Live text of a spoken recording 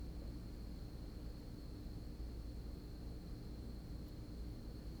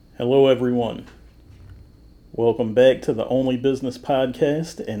Hello, everyone. Welcome back to the Only Business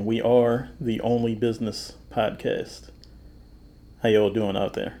Podcast, and we are the Only Business Podcast. How y'all doing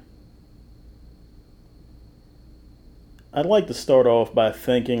out there? I'd like to start off by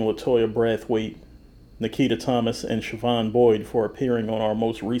thanking Latoya Brathwaite, Nikita Thomas, and Siobhan Boyd for appearing on our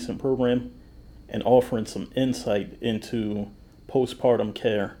most recent program and offering some insight into postpartum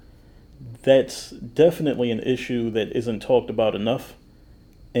care. That's definitely an issue that isn't talked about enough.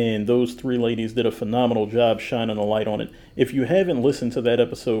 And those three ladies did a phenomenal job shining a light on it. If you haven't listened to that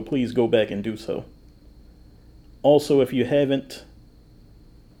episode, please go back and do so. Also, if you haven't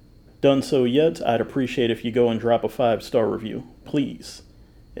done so yet, I'd appreciate if you go and drop a 5-star review. Please.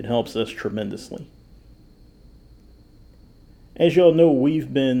 It helps us tremendously. As y'all know,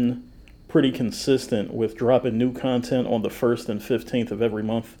 we've been pretty consistent with dropping new content on the 1st and 15th of every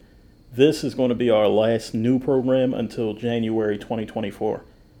month. This is going to be our last new program until January 2024.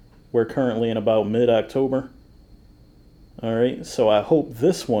 We're currently in about mid-October. All right, so I hope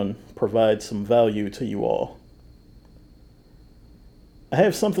this one provides some value to you all. I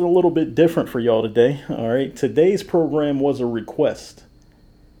have something a little bit different for y'all today. All right, today's program was a request.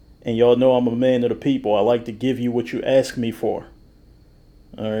 And y'all know I'm a man of the people. I like to give you what you ask me for.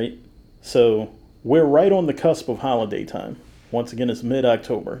 All right, so we're right on the cusp of holiday time. Once again, it's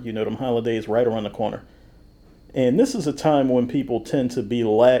mid-October. You know, them holidays right around the corner. And this is a time when people tend to be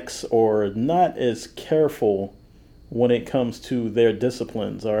lax or not as careful when it comes to their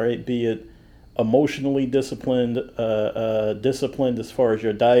disciplines, all right? Be it emotionally disciplined, disciplined as far as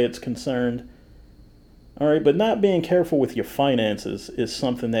your diet's concerned, all right? But not being careful with your finances is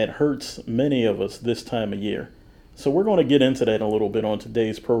something that hurts many of us this time of year. So we're going to get into that a little bit on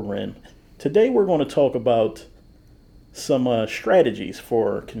today's program. Today we're going to talk about some strategies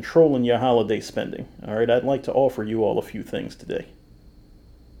for controlling your holiday spending. All right, I'd like to offer you all a few things today.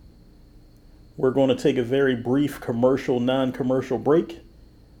 We're going to take a very brief non-commercial break.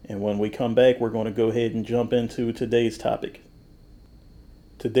 And when we come back, we're going to go ahead and jump into today's topic.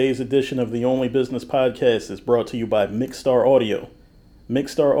 Today's edition of the Only Business Podcast is brought to you by Mixstar Audio.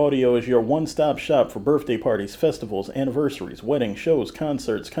 Mixstar Audio is your one-stop shop for birthday parties, festivals, anniversaries, weddings, shows,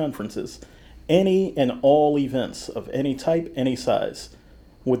 concerts, conferences, any and all events of any type, any size.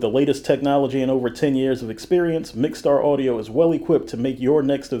 With the latest technology and over 10 years of experience, Mixstar Audio is well equipped to make your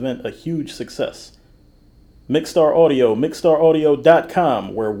next event a huge success. Mixstar Audio,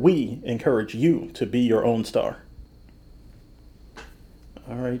 mixstaraudio.com, where we encourage you to be your own star.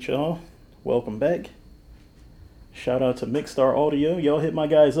 All right, y'all. Welcome back. Shout out to Mixstar Audio. Y'all hit my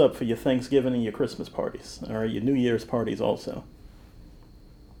guys up for your Thanksgiving and your Christmas parties. All right, your New Year's parties also.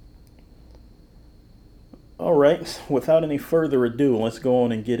 All right, without any further ado, let's go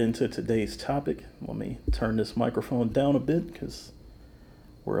on and get into today's topic. Let me turn this microphone down a bit because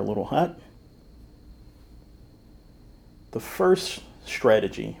we're a little hot. The first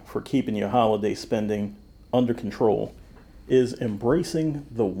strategy for keeping your holiday spending under control is embracing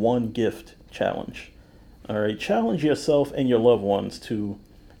the one gift challenge. All right, challenge yourself and your loved ones to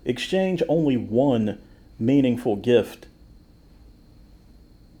exchange only one meaningful gift.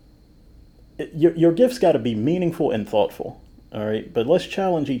 Your gift's got to be meaningful and thoughtful, all right? But let's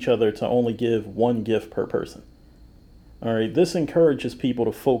challenge each other to only give one gift per person, all right? This encourages people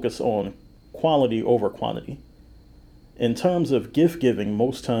to focus on quality over quantity. In terms of gift giving,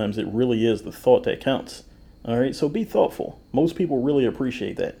 most times it really is the thought that counts, all right? So be thoughtful. Most people really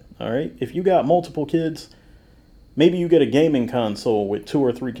appreciate that, all right? If you got multiple kids, maybe you get a gaming console with 2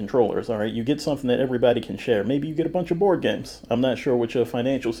 or 3 controllers, all right? You get something that everybody can share. Maybe you get a bunch of board games. I'm not sure what your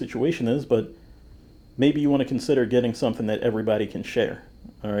financial situation is, but maybe you want to consider getting something that everybody can share,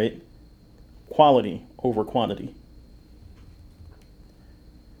 all right? Quality over quantity.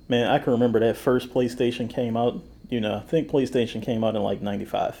 Man, I can remember that first PlayStation came out. You know, I think PlayStation came out in like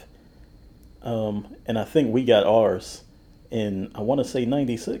 95. And I think we got ours in, I want to say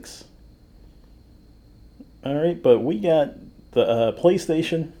 96. All right, but we got the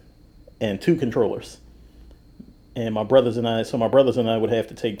PlayStation and 2 controllers. And my brothers and I would have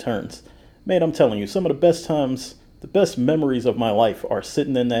to take turns. Man, I'm telling you, some of the best times, the best memories of my life are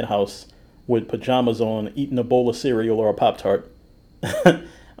sitting in that house with pajamas on, eating a bowl of cereal or a Pop-Tart.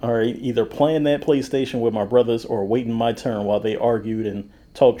 All right, either playing that PlayStation with my brothers or waiting my turn while they argued and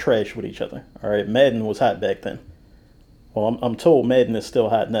talked trash with each other. All right, Madden was hot back then. Well, I'm told Madden is still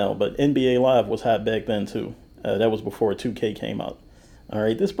hot now, but NBA Live was hot back then too. That was before 2K came out. All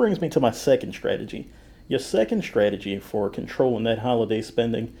right, this brings me to my second strategy. Your second strategy for controlling that holiday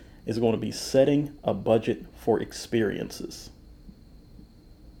spending is going to be setting a budget for experiences.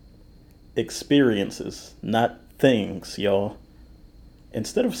 Experiences, not things, y'all.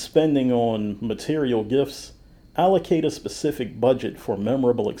 Instead of spending on material gifts, allocate a specific budget for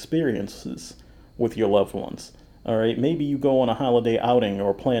memorable experiences with your loved ones. All right, maybe you go on a holiday outing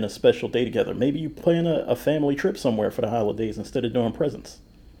or plan a special day together. Maybe you plan a family trip somewhere for the holidays instead of doing presents.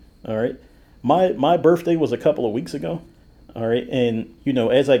 All right, my birthday was a couple of weeks ago. All right, and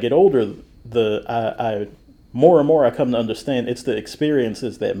as I get older, I more and more I come to understand it's the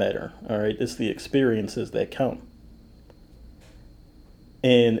experiences that matter. All right, it's the experiences that count,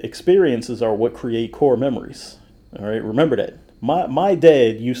 and experiences are what create core memories. All right, remember that. My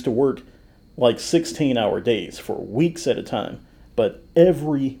dad used to work like 16-hour days for weeks at a time, but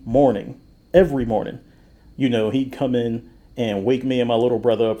every morning, he'd come in and wake me and my little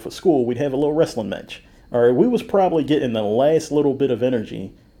brother up for school. We'd have a little wrestling match. All right, we was probably getting the last little bit of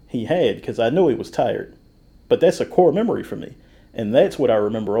energy he had because I know he was tired. But that's a core memory for me, and that's what I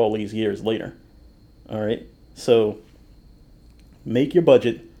remember all these years later. All right, so make your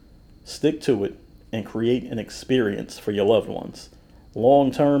budget, stick to it, and create an experience for your loved ones.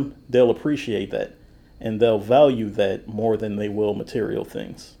 Long term, they'll appreciate that, and they'll value that more than they will material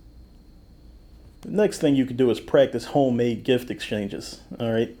things. The next thing you can do is practice homemade gift exchanges.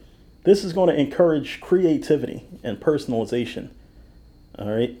 All right, this is going to encourage creativity and personalization. All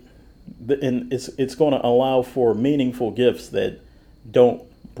right, and it's going to allow for meaningful gifts that don't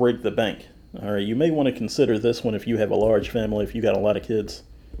break the bank. All right, you may want to consider this one if you have a large family, if you got a lot of kids.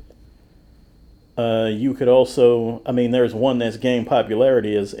 You could also, there's one that's gained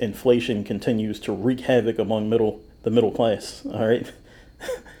popularity as inflation continues to wreak havoc among the middle class. All right,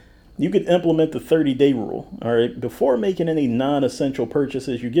 you could implement the 30-day rule. All right, before making any non-essential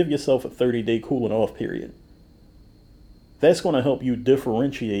purchases, you give yourself a 30-day cooling off period. That's going to help you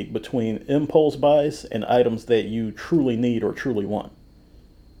differentiate between impulse buys and items that you truly need or truly want.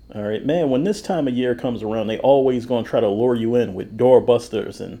 All right, man, when this time of year comes around, they always going to try to lure you in with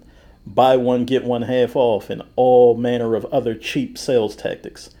doorbusters and buy one, get one half off, and all manner of other cheap sales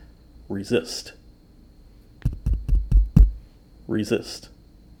tactics. Resist. Resist.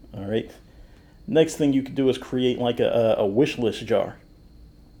 All right. Next thing you can do is create like a wish list jar.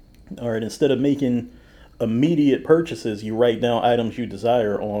 All right, instead of making immediate purchases, you write down items you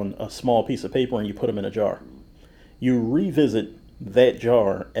desire on a small piece of paper and you put them in a jar. You revisit that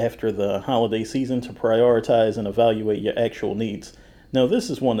jar after the holiday season to prioritize and evaluate your actual needs. Now, this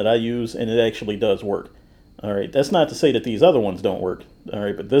is one that I use, and it actually does work. All right, that's not to say that these other ones don't work. All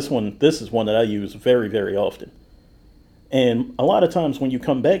right, but this is one that I use very, very often. And a lot of times when you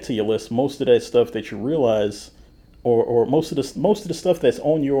come back to your list, most of that stuff that you realize, or most of the stuff that's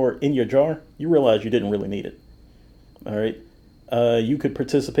in your jar, you realize you didn't really need it. All right, you could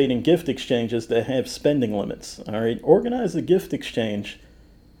participate in gift exchanges that have spending limits. All right, organize a gift exchange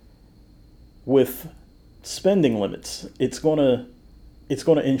with spending limits. It's gonna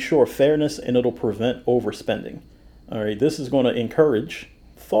ensure fairness, and it'll prevent overspending. All right, this is going to encourage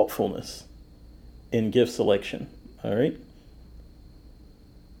thoughtfulness in gift selection. All right.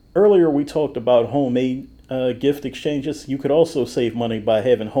 Earlier we talked about homemade gift exchanges. You could also save money by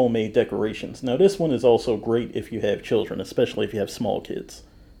having homemade decorations. Now this one is also great if you have children, especially if you have small kids.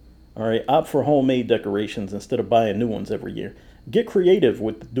 All right, opt for homemade decorations instead of buying new ones every year. Get creative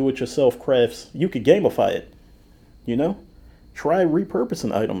with do-it-yourself crafts. You could gamify it. Try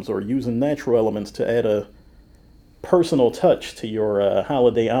repurposing items or using natural elements to add a personal touch to your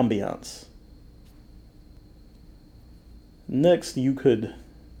holiday ambiance. Next, you could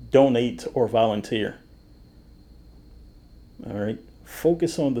donate or volunteer. All right.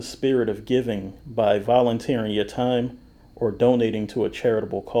 Focus on the spirit of giving by volunteering your time or donating to a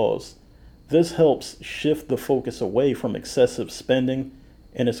charitable cause. This helps shift the focus away from excessive spending,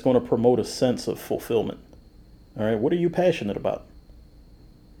 and it's going to promote a sense of fulfillment. All right, what are you passionate about?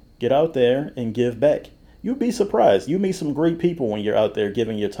 Get out there and give back. You'd be surprised. You meet some great people when you're out there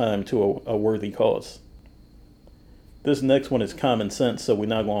giving your time to a worthy cause. This next one is common sense, so we're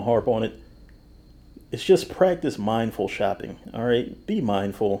not going to harp on it. It's just practice mindful shopping. All right, be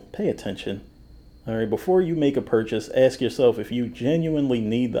mindful, pay attention. All right, before you make a purchase, ask yourself if you genuinely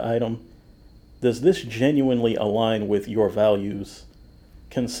need the item. Does this genuinely align with your values?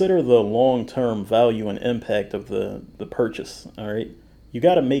 Consider the long-term value and impact of the purchase. All right, you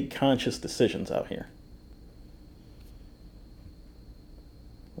got to make conscious decisions out here.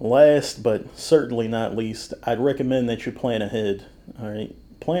 Last but certainly not least, I'd recommend that you plan ahead. All right,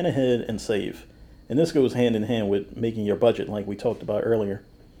 plan ahead and save. And this goes hand in hand with making your budget like we talked about earlier.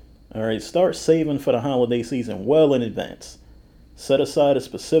 All right, start saving for the holiday season well in advance. Set aside a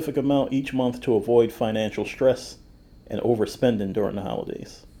specific amount each month to avoid financial stress and overspending during the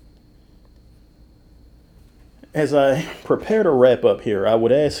holidays. As I prepare to wrap up here, I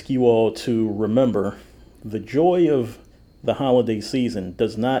would ask you all to remember the joy of the holiday season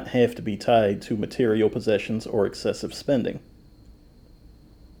does not have to be tied to material possessions or excessive spending.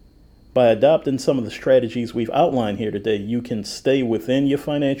 By adopting some of the strategies we've outlined here today, you can stay within your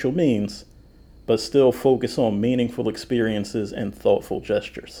financial means, but still focus on meaningful experiences and thoughtful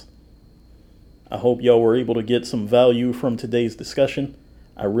gestures. I hope y'all were able to get some value from today's discussion.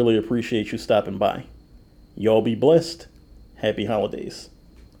 I really appreciate you stopping by. Y'all be blessed. Happy holidays.